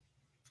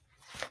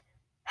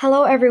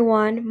Hello,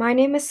 everyone. My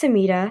name is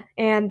Samhita,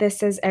 and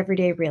this is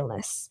Everyday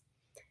Realness.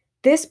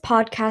 This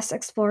podcast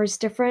explores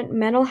different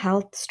mental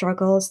health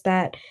struggles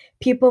that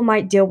people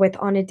might deal with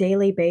on a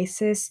daily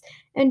basis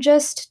and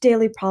just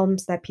daily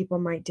problems that people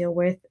might deal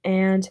with,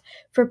 and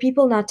for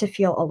people not to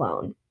feel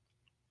alone.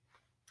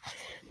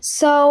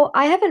 So,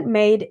 I haven't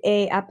made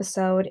a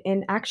episode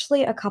in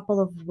actually a couple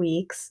of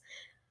weeks.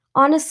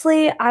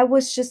 Honestly, I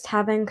was just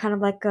having kind of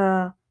like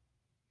a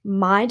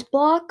mind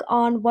block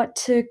on what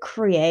to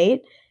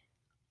create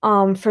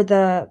for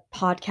the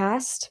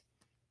podcast.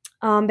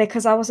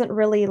 Because I wasn't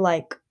really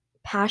like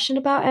passionate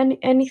about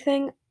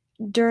anything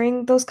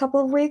during those couple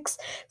of weeks.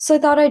 So I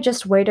thought I'd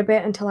just wait a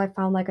bit until I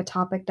found like a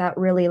topic that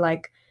really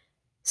like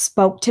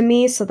spoke to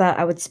me so that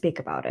I would speak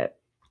about it.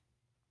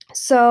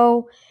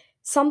 So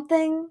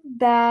something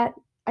that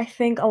I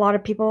think a lot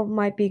of people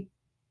might be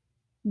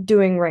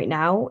doing right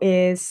now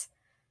is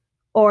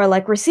or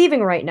like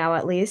receiving right now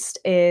at least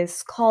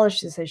is college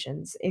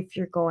decisions. If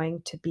you're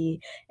going to be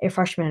a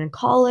freshman in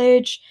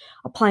college,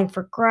 applying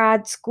for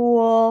grad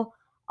school,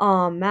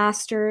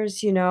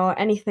 masters,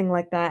 anything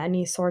like that,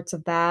 any sorts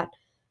of that.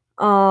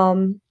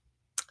 um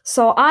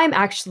so I'm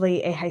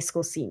actually a high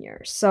school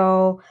senior,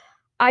 so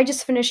I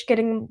just finished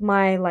getting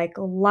my like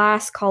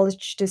last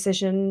college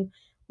decision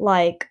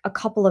like a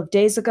couple of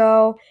days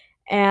ago,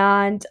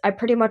 and I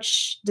pretty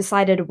much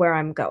decided where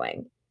I'm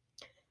going.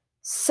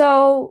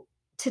 So,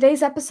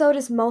 today's episode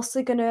is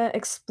mostly going to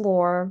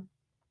explore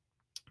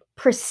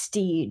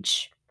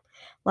prestige,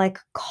 like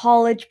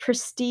college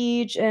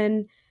prestige,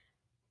 and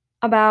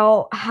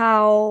about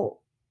how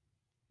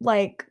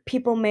like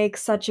people make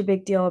such a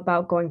big deal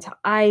about going to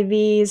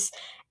Ivies,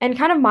 and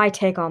kind of my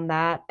take on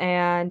that,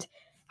 and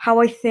how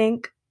I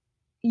think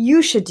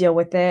you should deal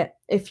with it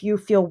if you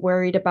feel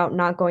worried about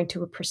not going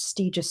to a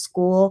prestigious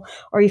school,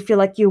 or you feel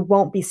like you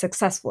won't be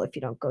successful if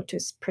you don't go to a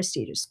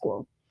prestigious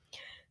school.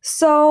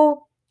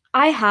 So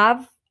I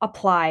have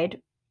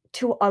applied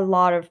to a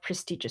lot of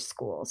prestigious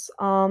schools.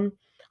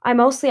 I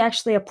mostly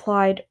actually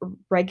applied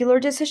regular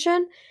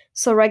decision.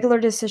 So regular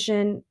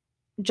decision,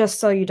 just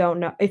so you don't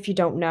know, if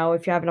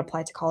you haven't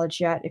applied to college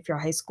yet, if you're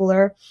a high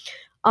schooler,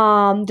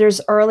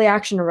 there's early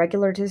action and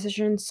regular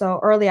decision. So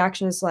early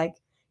action is like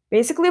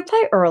basically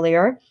apply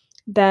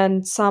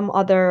than some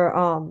other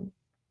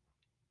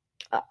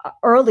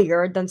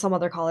earlier than some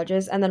other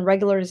colleges, and then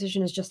regular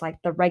decision is just like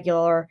the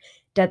regular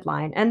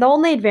deadline. And the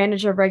only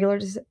advantage of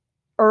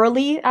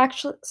early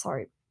actually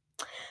sorry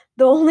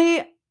the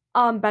only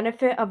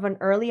benefit of an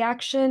early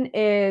action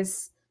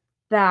is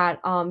that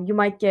you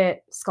might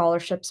get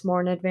scholarships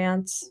more in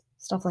advance,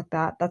 stuff like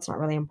that. That's not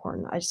really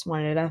important. I just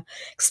wanted to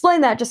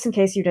explain that just in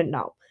case you didn't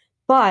know.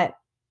 But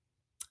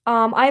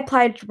I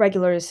applied to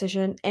regular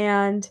decision,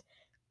 and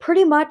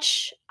pretty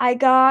much I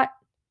got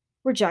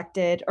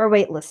rejected or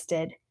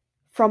waitlisted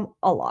from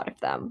a lot of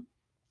them.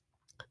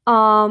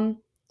 Um,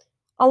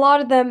 a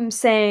lot of them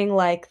saying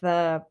like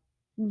the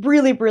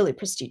really, really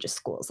prestigious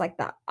schools like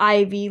the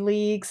Ivy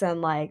Leagues and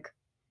like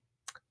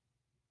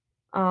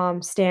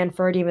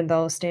Stanford, even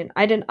though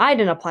I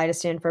didn't apply to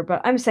Stanford,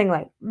 but I'm saying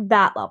like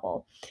that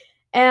level.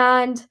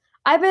 And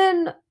I've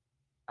been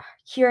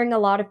hearing a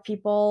lot of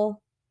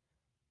people,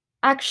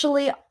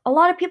 actually a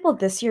lot of people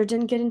this year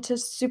didn't get into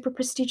super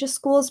prestigious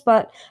schools,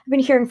 but I've been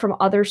hearing from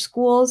other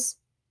schools,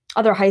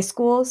 other high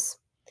schools,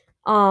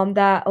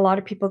 that a lot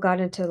of people got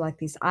into like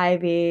these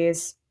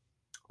Ivies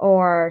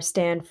or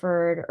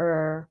Stanford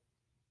or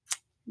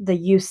the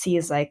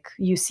UCs like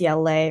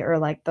UCLA or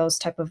like those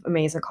type of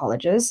amazing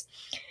colleges.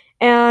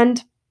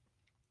 And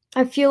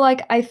I feel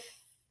like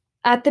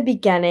at the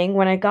beginning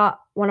when I got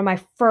one of my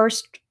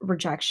first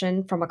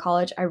rejection from a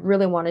college I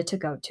really wanted to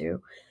go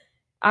to,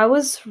 I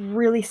was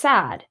really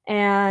sad,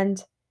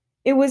 and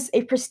it was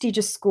a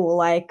prestigious school.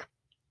 Like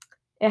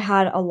it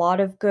had a lot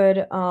of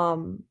good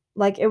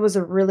like it was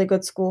a really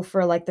good school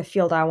for like the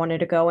field I wanted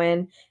to go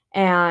in,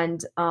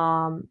 and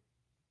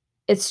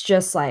it's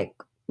just like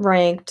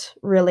ranked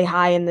really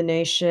high in the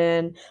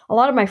nation. A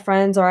lot of my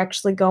friends are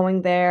actually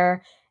going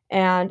there,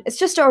 and it's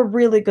just a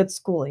really good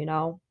school.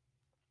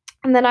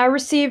 And then I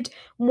received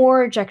more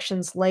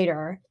rejections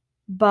later,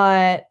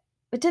 but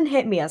it didn't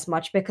hit me as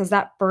much because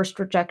that first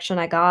rejection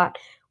I got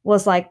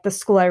was like the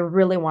school I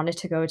really wanted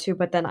to go to,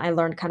 but then I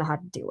learned kind of how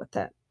to deal with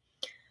it.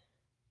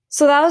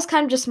 So that was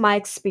kind of just my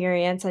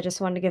experience. I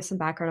just wanted to give some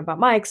background about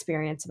my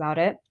experience about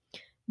it.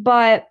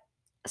 But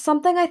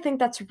something I think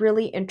that's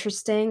really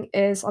interesting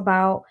is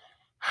about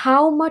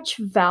how much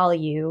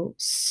value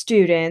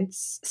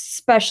students,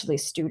 especially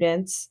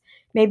students,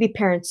 maybe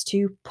parents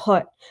too,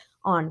 put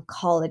on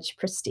college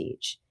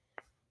prestige.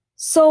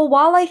 So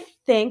while I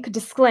think,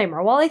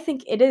 disclaimer, while I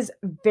think it is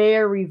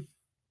very,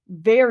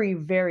 very,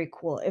 very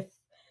cool if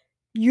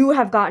you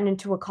have gotten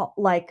into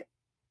like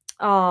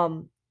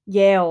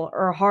Yale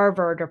or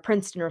Harvard or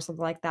Princeton or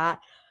something like that,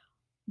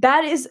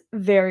 that is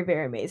very,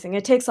 very amazing.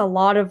 It takes a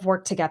lot of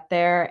work to get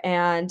there,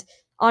 and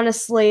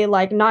honestly,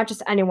 like not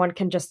just anyone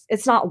can just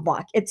it's not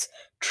luck. It's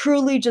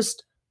truly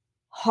just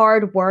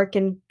hard work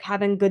and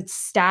having good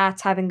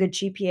stats, having good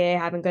GPA,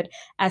 having good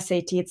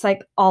SAT. It's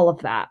like all of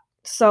that.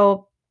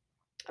 So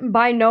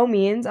By no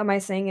means am I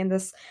saying in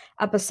this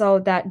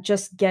episode that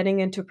just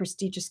getting into a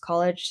prestigious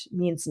college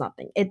means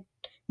nothing. It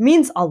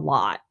means a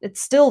lot. It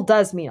still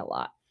does mean a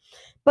lot.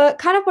 But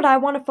kind of what I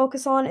want to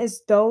focus on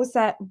is those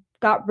that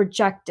got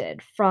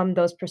rejected from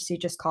those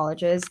prestigious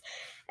colleges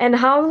and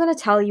how I'm going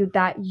to tell you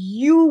that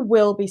you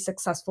will be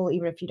successful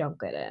even if you don't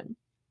get in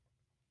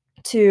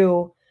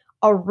to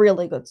a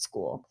really good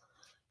school.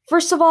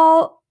 First of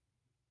all,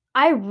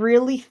 I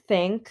really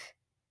think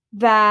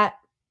that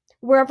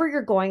wherever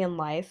you're going in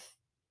life,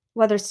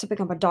 whether it's to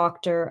become a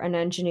doctor, an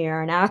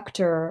engineer, an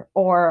actor,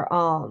 or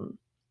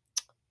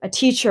a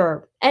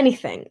teacher,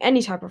 anything,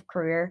 any type of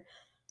career,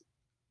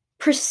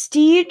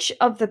 prestige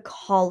of the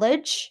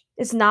college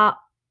is not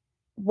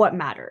what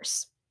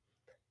matters.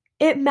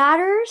 It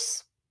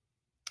matters.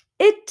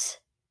 It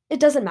it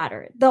doesn't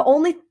matter. The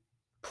only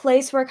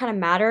place where it kind of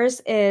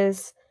matters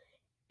is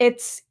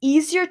it's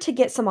easier to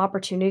get some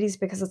opportunities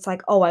because it's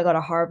like, oh, I go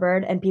to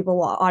Harvard, and people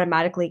will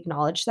automatically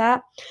acknowledge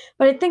that.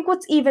 But I think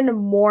what's even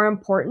more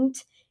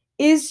important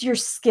is your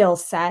skill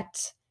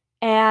set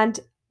and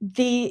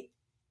the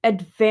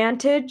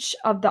advantage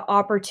of the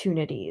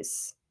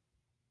opportunities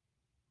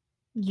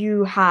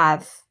you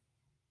have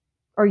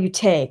or you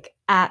take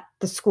at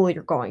the school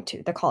you're going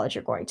to, the college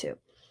you're going to.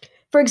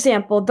 For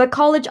example, the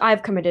college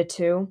I've committed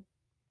to,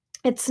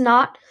 it's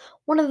not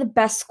one of the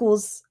best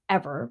schools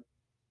ever.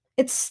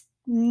 It's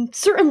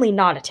certainly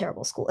not a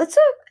terrible school. It's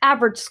an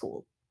average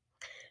school.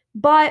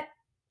 But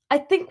I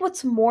think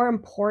what's more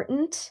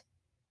important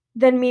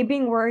than me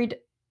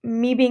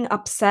being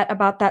upset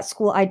about that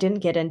school I didn't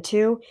get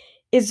into,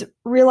 is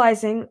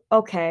realizing,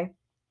 okay,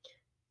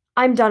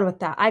 I'm done with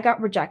that. I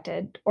got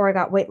rejected or I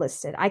got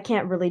waitlisted. I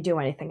can't really do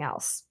anything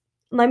else.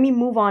 Let me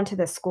move on to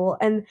this school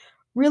and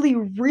really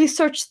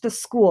research the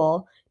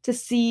school to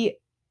see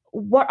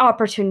what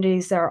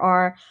opportunities there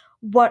are,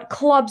 what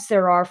clubs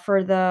there are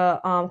for the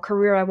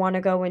career I want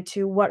to go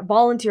into, what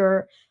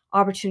volunteer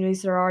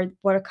opportunities there are,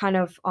 what kind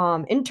of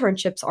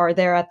internships are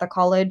there at the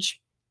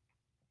college,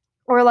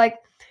 or like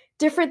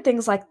different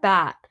things like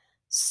that.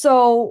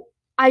 So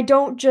I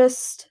don't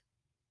just,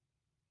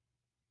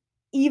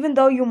 even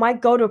though you might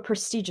go to a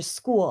prestigious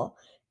school,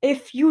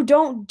 if you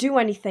don't do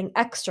anything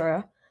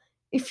extra,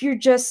 if you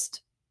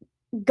just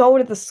go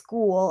to the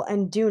school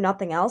and do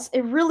nothing else,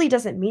 it really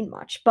doesn't mean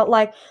much. But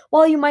like,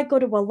 while you might go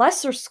to a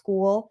lesser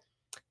school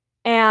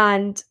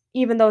and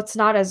even though it's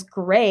not as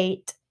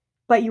great,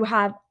 but you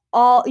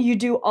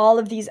do all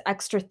of these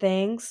extra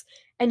things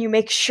and you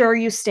make sure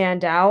you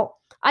stand out,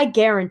 I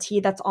guarantee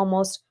that's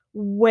almost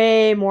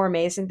way more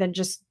amazing than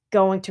just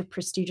going to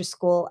prestigious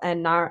school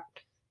and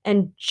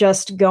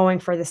just going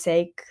for the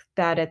sake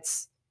that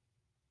it's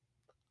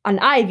an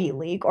Ivy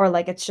League or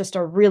like it's just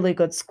a really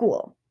good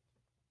school.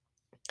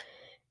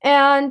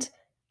 And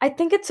I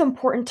think it's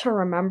important to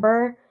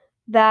remember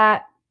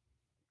that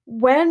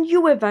when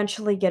you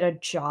eventually get a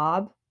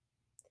job,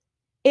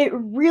 it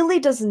really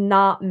does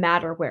not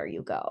matter where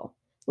you go.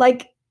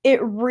 Like,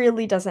 it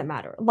really doesn't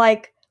matter.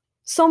 Like,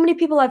 so many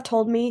people have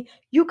told me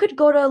you could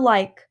go to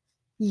like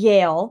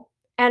Yale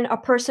and a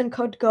person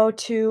could go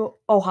to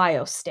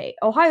Ohio State.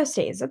 Ohio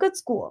State is a good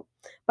school,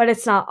 but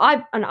it's not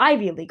an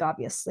Ivy League,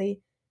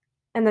 obviously.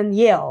 And then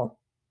Yale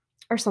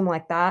or something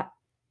like that.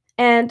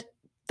 And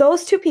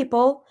those two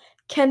people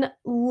can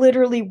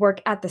literally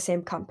work at the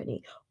same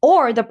company.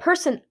 Or the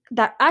person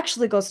that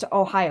actually goes to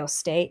Ohio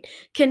State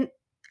can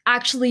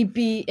actually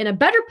be in a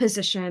better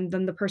position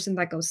than the person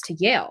that goes to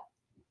Yale.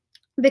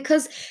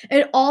 Because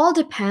it all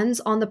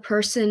depends on the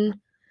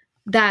person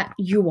that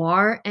you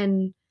are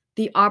and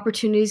the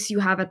opportunities you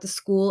have at the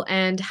school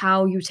and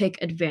how you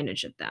take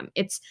advantage of them.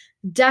 It's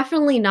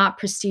definitely not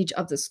prestige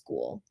of the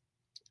school,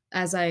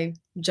 as I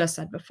just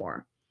said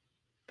before.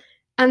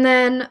 And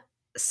then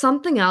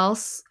something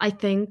else I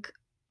think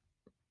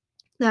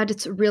that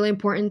it's really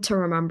important to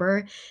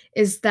remember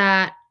is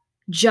that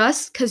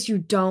just because you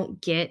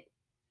don't get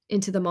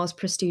into the most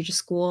prestigious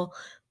school,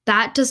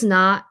 that does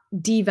not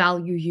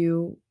devalue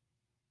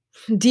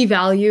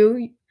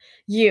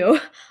you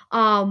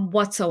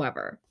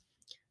whatsoever.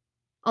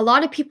 A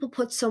lot of people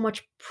put so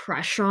much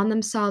pressure on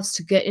themselves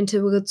to get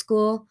into a good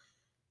school,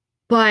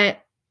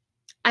 but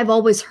I've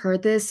always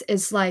heard this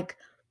is like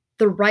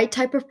the right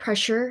type of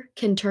pressure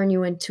can turn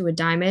you into a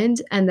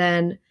diamond, and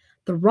then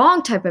the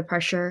wrong type of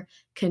pressure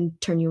can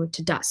turn you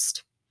into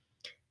dust.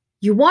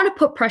 You want to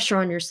put pressure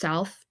on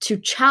yourself to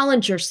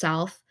challenge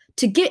yourself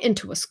to get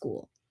into a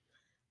school.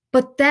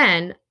 But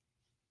then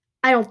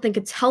I don't think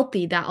it's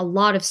healthy that a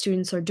lot of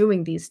students are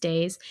doing these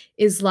days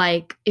is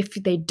like if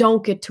they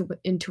don't get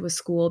into a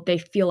school, they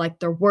feel like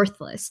they're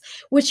worthless,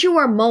 which you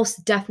are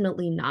most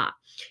definitely not.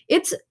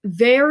 It's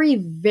very,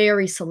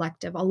 very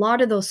selective. A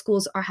lot of those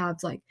schools have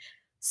like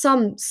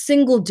some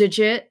single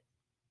digit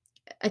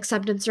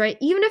acceptance rate,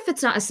 even if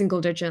it's not a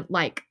single digit,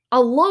 like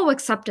a low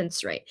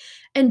acceptance rate.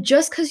 And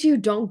just because you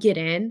don't get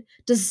in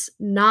does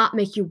not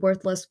make you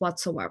worthless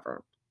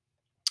whatsoever.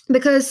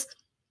 Because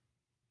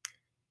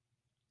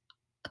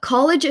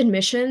college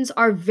admissions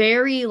are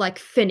very like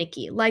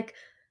finicky. Like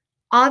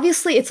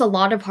obviously it's a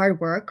lot of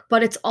hard work,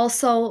 but it's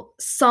also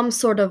some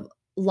sort of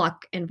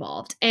luck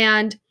involved.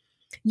 And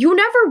you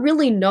never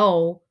really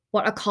know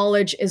what a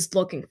college is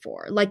looking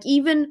for. Like,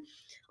 even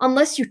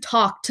unless you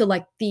talk to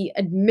like the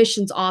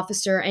admissions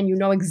officer and you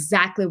know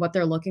exactly what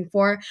they're looking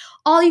for,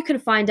 all you can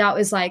find out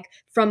is like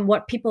from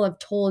what people have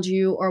told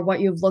you or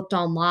what you've looked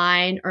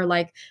online or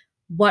like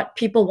what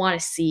people want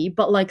to see.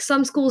 But like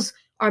some schools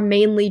are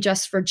mainly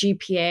just for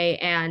GPA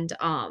and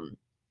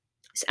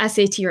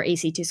SAT or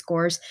ACT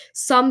scores.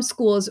 Some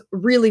schools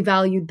really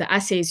value the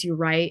essays you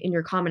write in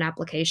your common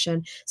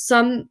application.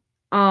 Some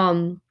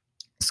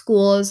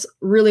schools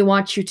really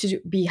want you to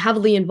be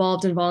heavily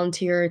involved in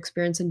volunteer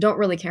experience and don't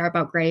really care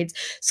about grades.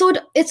 So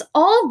it's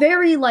all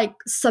very like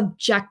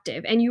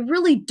subjective and you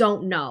really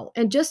don't know.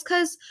 And just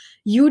because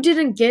you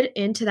didn't get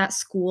into that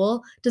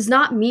school does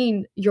not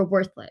mean you're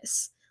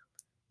worthless.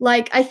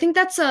 Like, I think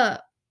that's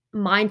a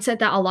mindset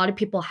that a lot of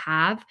people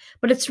have,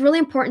 but it's really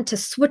important to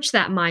switch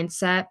that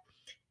mindset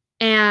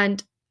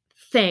and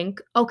think,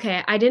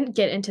 okay, I didn't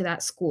get into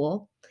that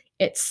school.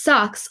 It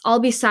sucks. I'll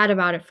be sad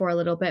about it for a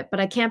little bit, but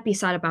I can't be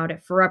sad about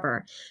it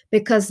forever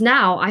because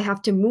now I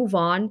have to move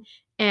on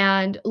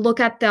and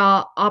look at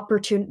the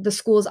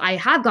schools I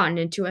have gotten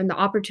into and the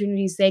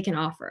opportunities they can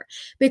offer.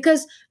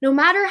 Because no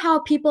matter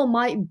how people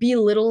might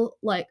belittle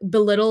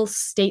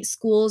state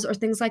schools or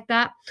things like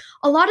that,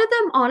 a lot of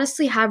them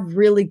honestly have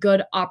really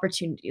good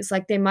opportunities.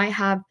 Like they might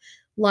have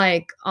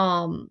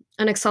an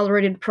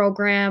accelerated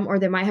program or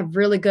they might have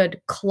really good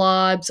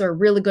clubs or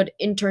really good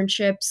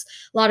internships.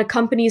 A lot of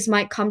companies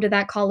might come to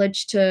that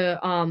college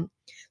to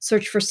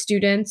search for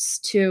students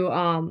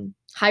to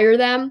hire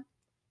them.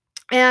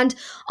 And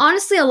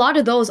honestly, a lot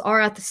of those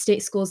are at the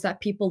state schools that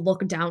people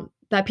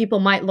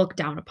might look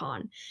down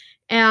upon.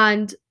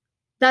 And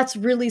that's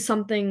really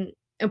something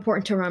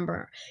important to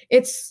remember.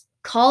 It's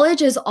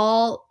college is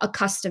all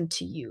accustomed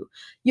to you.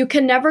 You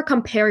can never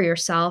compare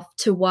yourself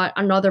to what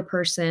another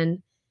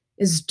person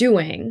is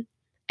doing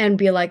and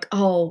be like,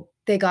 "Oh,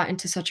 they got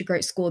into such a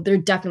great school. They're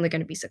definitely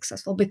going to be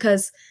successful,"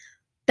 because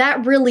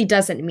that really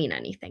doesn't mean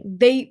anything.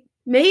 They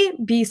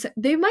might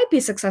be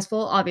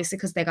successful obviously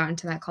because they got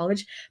into that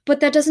college, but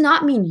that does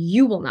not mean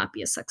you will not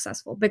be as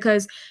successful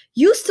because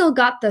you still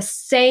got the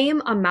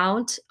same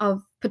amount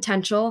of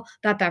potential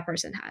that that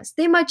person has.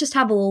 They might just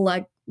have a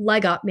little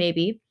leg up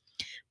maybe,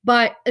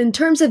 but in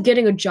terms of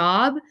getting a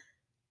job,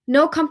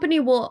 no company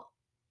will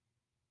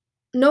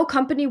no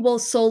company will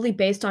solely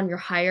based on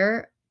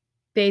where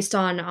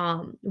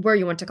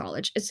you went to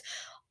college. It's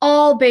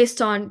all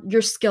based on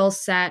your skill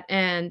set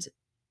and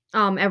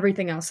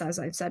everything else, as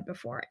I've said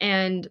before.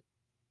 And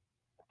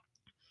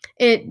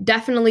it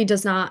definitely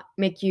does not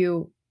make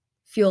you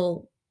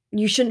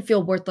shouldn't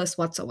feel worthless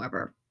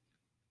whatsoever.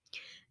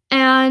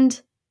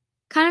 And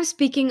kind of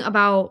speaking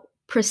about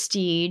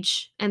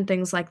prestige and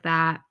things like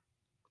that,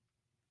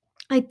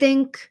 I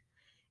think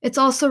it's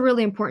also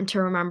really important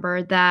to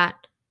remember that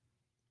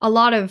a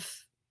lot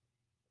of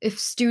if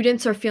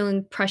students are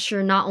feeling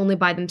pressure not only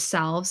by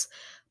themselves,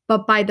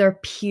 but by their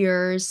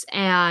peers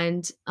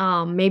and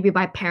maybe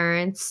by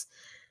parents,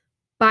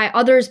 by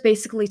others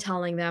basically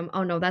telling them,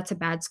 "Oh no, that's a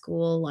bad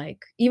school."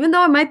 Like, even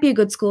though it might be a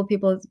good school,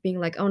 people being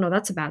like, "Oh no,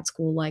 that's a bad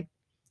school." Like,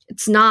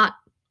 it's not.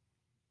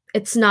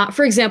 It's not.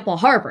 For example,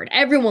 Harvard.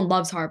 Everyone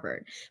loves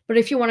Harvard, but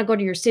if you want to go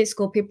to your state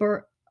school,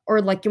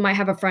 or like you might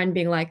have a friend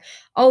being like,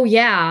 "Oh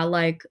yeah,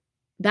 like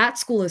that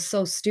school is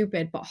so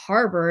stupid, but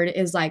Harvard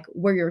is like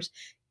where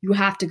you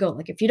have to go.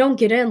 Like if you don't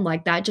get in,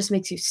 like that just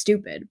makes you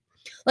stupid."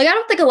 Like I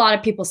don't think a lot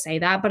of people say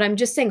that, but I'm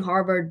just saying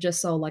Harvard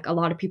just so like a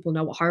lot of people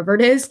know what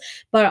Harvard is.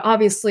 But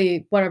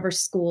obviously, whatever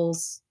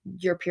schools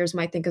your peers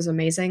might think is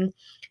amazing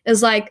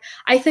is like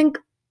I think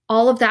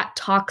all of that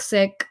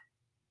toxic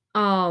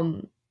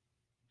um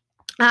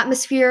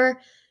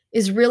atmosphere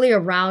is really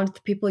around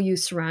the people you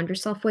surround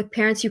yourself with.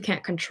 Parents you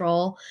can't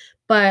control,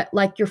 but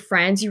like your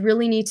friends, you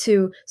really need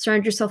to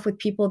surround yourself with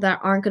people that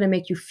aren't going to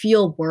make you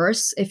feel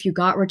worse if you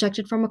got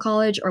rejected from a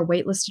college or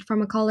waitlisted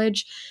from a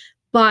college.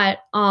 But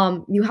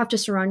you have to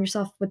surround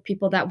yourself with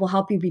people that will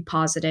help you be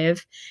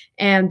positive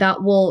and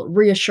that will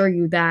reassure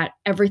you that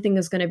everything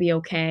is going to be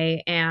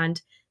okay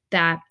and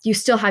that you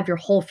still have your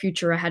whole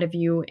future ahead of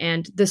you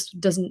and this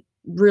does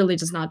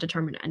not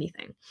determine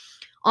anything.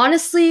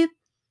 Honestly,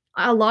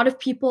 a lot of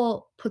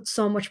people put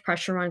so much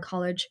pressure on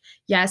college.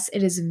 Yes,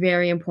 it is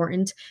very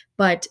important,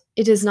 but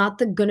it is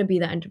not going to be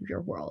the end of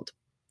your world.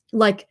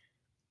 Like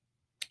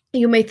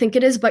you may think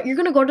it is, but you're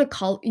going to go to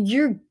college.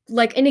 You're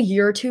like in a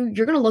year or two,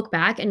 you're going to look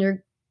back and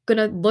you're going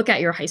to look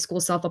at your high school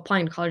self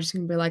applying to college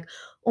and be like,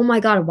 oh my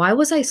God, why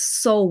was I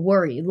so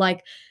worried?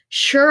 Like,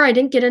 sure, I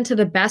didn't get into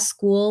the best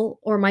school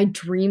or my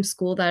dream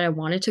school that I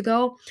wanted to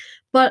go,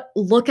 but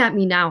look at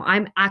me now.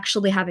 I'm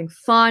actually having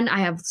fun. I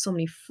have so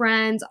many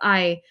friends.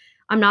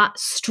 I'm not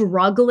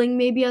struggling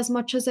maybe as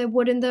much as I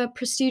would in the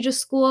prestigious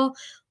school.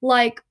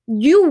 Like,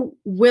 you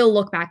will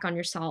look back on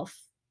yourself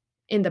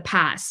in the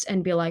past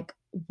and be like,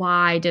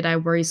 why did I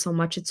worry so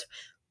much? It's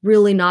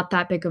really not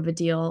that big of a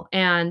deal.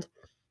 And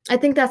I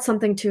think that's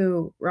something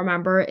to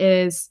remember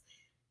is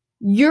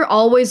you're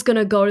always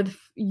going to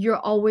you're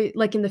always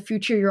like in the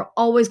future, you're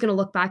always going to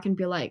look back and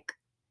be like,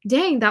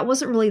 dang, that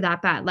wasn't really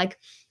that bad. Like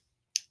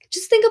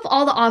just think of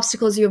all the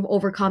obstacles you have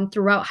overcome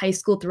throughout high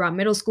school, throughout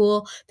middle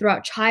school,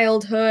 throughout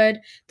childhood,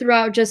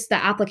 throughout just the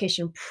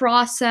application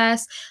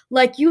process.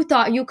 Like you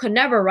thought you could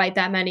never write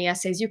that many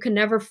essays. You could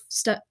never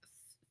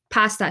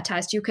pass that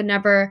test. You could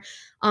never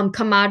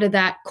come out of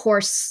that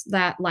course,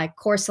 that like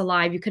course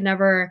alive. You could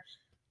never,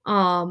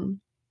 I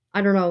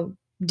don't know,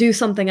 do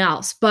something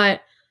else.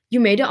 But you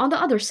made it on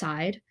the other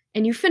side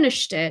and you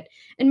finished it.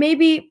 And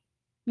maybe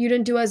you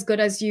didn't do as good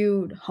as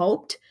you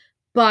hoped,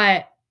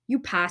 but you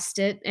passed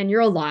it and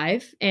you're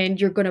alive and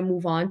you're going to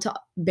move on to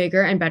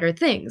bigger and better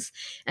things.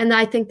 And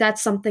I think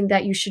that's something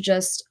that you should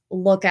just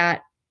look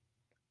at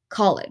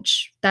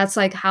college. That's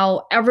like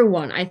how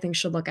everyone I think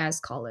should look at as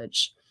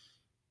college.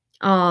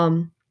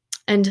 And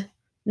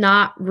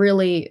not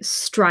really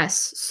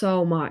stress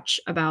so much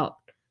about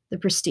the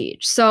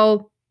prestige.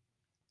 So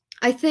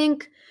I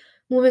think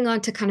moving on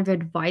to kind of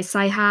advice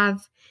I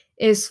have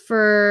is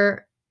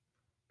for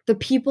the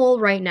people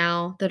right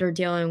now that are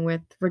dealing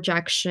with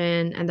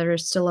rejection and that are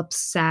still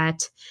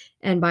upset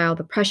and by all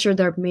the pressure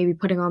they're maybe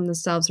putting on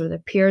themselves or their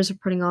peers are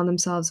putting on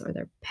themselves or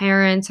their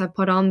parents have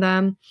put on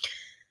them,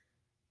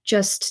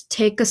 just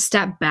take a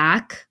step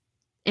back,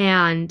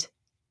 and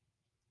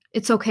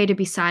it's okay to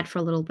be sad for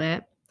a little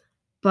bit,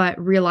 but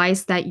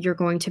realize that you're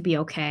going to be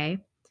okay.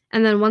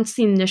 And then once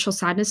the initial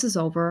sadness is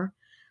over,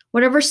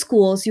 whatever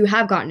schools you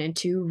have gotten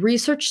into,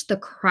 research the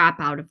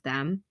crap out of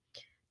them.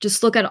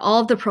 Just look at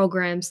all of the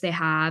programs they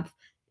have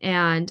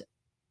and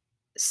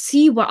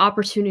see what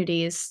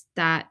opportunities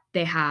that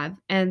they have.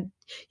 And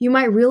you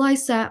might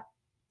realize that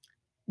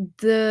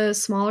the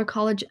smaller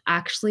college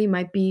actually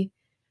might be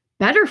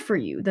better for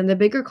you than the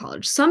bigger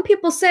college. Some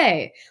people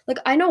say, like,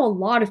 I know a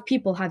lot of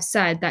people have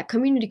said that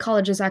community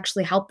colleges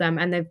actually help them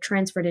and they've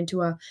transferred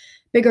into a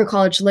bigger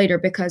college later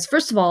because,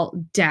 first of all,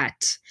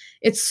 debt.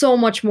 It's so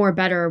much more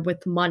better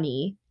with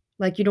money.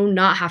 Like, you do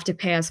not have to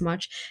pay as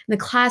much. And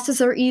the classes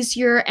are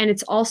easier, and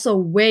it's also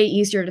way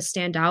easier to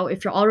stand out.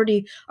 If you're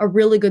already a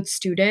really good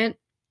student,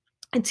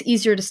 it's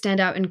easier to stand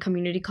out in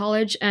community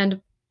college. And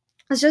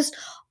it's just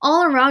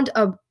all around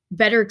a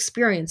better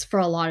experience for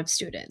a lot of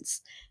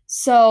students.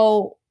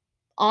 So,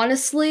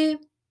 honestly,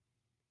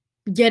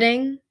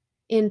 getting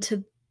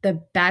into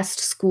the best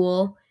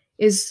school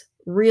is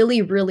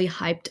really, really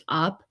hyped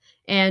up.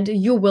 And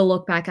you will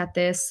look back at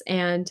this.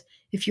 And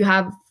if you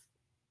have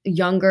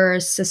younger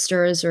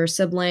sisters or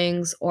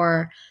siblings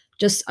or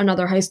just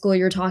another high school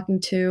you're talking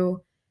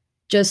to,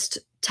 just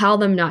tell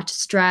them not to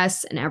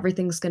stress and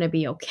everything's going to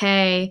be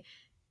okay.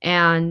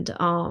 And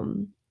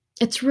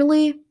it's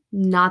really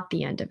not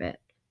the end of it.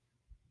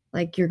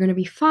 Like, you're going to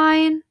be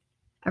fine.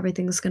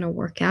 Everything's going to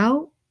work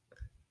out.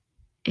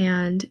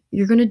 And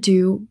you're going to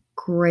do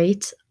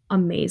great,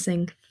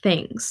 amazing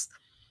things.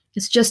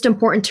 It's just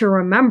important to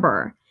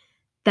remember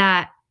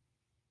that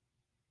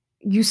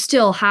you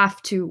still have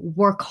to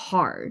work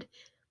hard.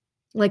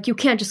 Like, you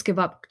can't just give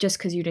up just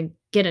because you didn't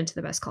get into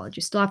the best college.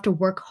 You still have to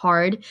work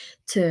hard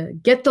to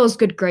get those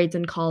good grades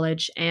in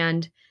college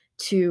and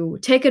to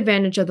take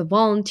advantage of the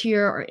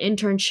volunteer or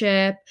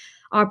internship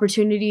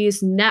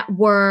opportunities,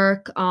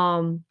 network,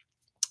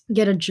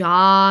 get a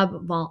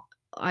job.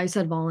 I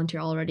said volunteer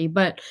already,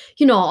 but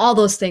all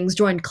those things,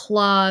 join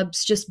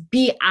clubs, just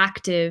be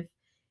active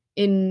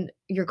in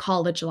your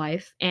college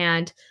life.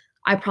 And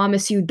I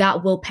promise you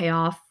that will pay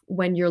off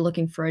when you're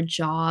looking for a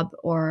job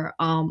or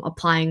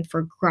applying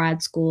for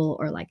grad school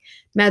or like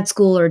med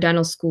school or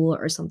dental school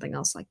or something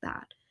else like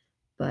that.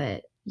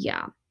 But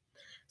yeah.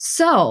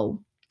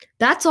 So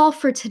that's all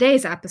for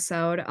today's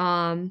episode.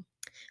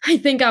 I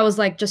think I was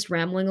like just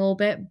rambling a little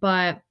bit,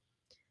 but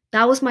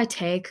that was my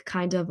take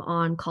kind of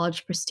on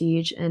college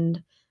prestige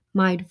and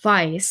my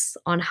advice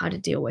on how to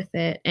deal with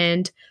it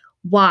and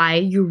why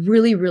you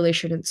really, really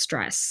shouldn't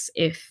stress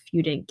if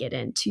you didn't get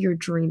into your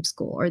dream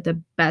school or the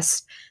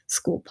best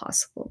school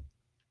possible.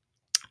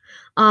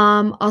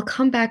 I'll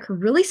come back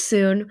really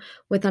soon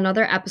with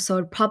another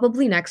episode,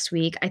 probably next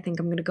week. I think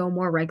I'm gonna go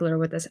more regular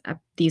with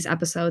these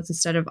episodes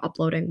instead of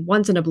uploading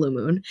once in a blue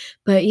moon.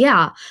 But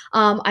yeah,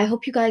 I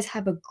hope you guys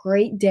have a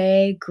great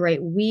day,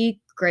 great week,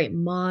 great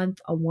month,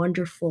 a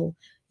wonderful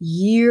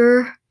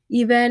year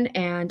even,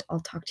 and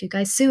I'll talk to you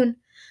guys soon.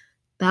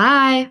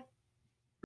 Bye.